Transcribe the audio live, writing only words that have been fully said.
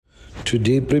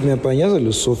Today, Premier Panyaza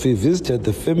Lesufi visited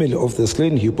the family of the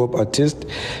slain hip-hop artist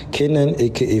Kenan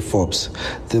aka Forbes.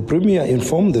 The Premier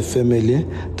informed the family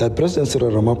that President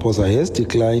Cyril Ramaphosa has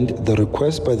declined the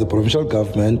request by the provincial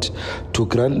government to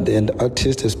grant the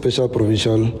artist a special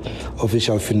provincial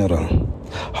official funeral.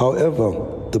 However,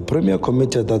 the Premier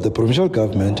committed that the provincial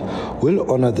government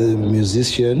will honor the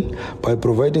musician by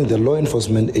providing the law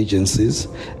enforcement agencies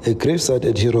a gravesite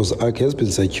at Heroes Ark has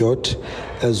been secured,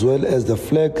 as well as the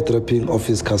flag draping of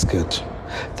his casket.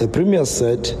 The Premier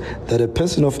said that a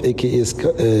person of AKA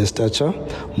stature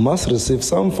must receive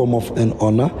some form of an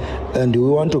honor, and we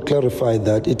want to clarify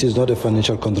that it is not a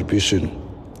financial contribution.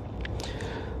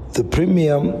 The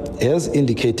Premier has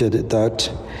indicated that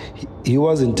he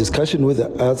was in discussion with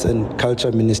the Arts and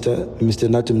Culture Minister, Mr.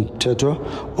 Nathi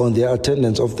Mthethwa, on the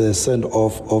attendance of the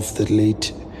send-off of the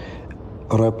late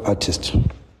rap artist.